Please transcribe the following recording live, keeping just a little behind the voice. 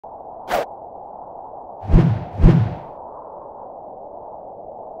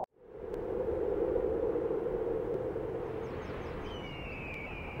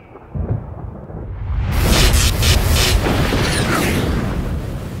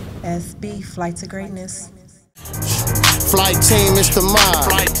SB, Flight to Greatness. Flight team, it's the mob.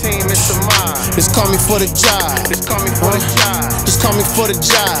 Flight team, it's the mob. Just call me for the job. Just call me for the job. Just call me for the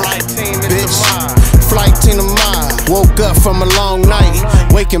job. Flight team, it's bitch. the mob. Flight team, the mob. Woke up from a long night.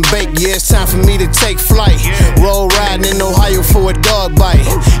 Wake and bake, yeah, it's time for me to take flight. Roll riding in Ohio for a dog bite.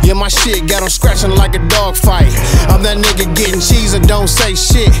 Yeah, my shit got 'em scratching like a dog fight. I'm that nigga getting cheese and don't say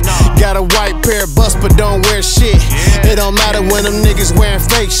shit. Got a white pair of bust but don't wear shit. It don't matter when them niggas wearing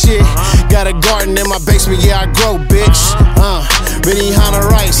fake shit. Got a garden in my basement, yeah, I grow, bitch. Benihana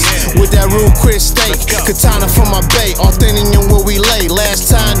rice with that real Chris steak. Katana from my bay, authentic where we lay. Last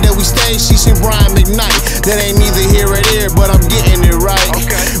time that we stayed, she seen Brian McKnight. That ain't neither here or there, but I'm getting it right.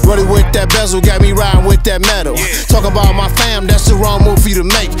 Rolling with that bezel, got me riding with that metal. Talk about my fam, that's the wrong move for you to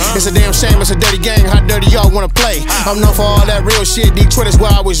make. It's a damn shame, it's a dirty gang, how dirty y'all wanna play. I'm known for all that real shit, Detroit is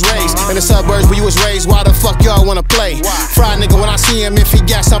where I was raised. In the suburbs where you was raised, why the fuck y'all wanna play? Fry nigga when I see him if he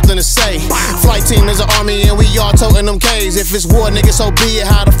got something to say. Flight team is an army and we all toting them K's. If it's war, nigga, so be it,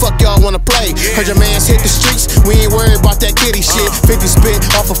 how the fuck y'all wanna play? Heard your mans hit the streets, we ain't worried about that kitty shit. 50 spit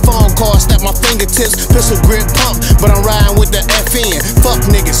off a phone call, snap my fingertips, pistol grip pump, but I'm riding with the FN. Fuck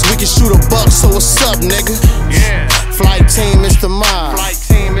niggas, we can shoot a buck, so what's up, nigga? Flight team, it's the mob. Flight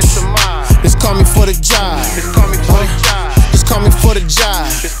team, it's the mob. Just call me for the job. Just call me for the job. Just call me for the job.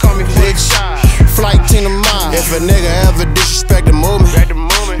 Just call me for the job. Flight team, the mob. If a nigga ever disrespect the movement,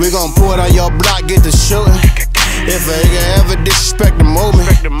 we gon' pull it on your block, get the shooting. If a nigga ever disrespect the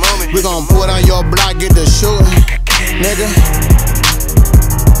movement, we gon' pull it on your block, get the shooting, nigga.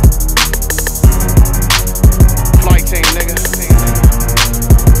 Flight team, nigga.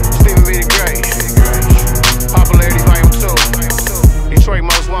 Stephen B. the Great. Popularity Volume 2. Detroit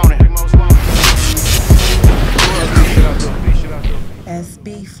Most Wanted.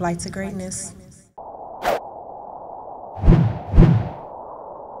 SB, Flight to Greatness.